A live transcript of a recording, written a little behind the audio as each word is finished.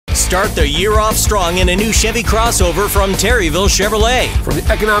Start the year off strong in a new Chevy crossover from Terryville Chevrolet. From the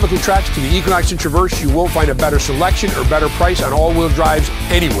economical tracks to the Equinox and Traverse, you won't find a better selection or better price on all-wheel drives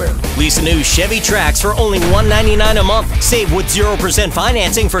anywhere. Lease a new Chevy Trax for only $199 a month. Save with 0%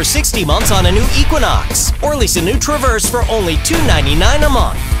 financing for 60 months on a new Equinox. Or lease a new Traverse for only $299 a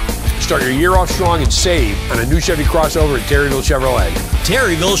month. Start your year off strong and save on a new Chevy crossover at Terryville Chevrolet.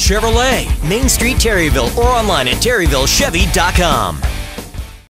 Terryville Chevrolet, Main Street, Terryville, or online at terryvillechevy.com.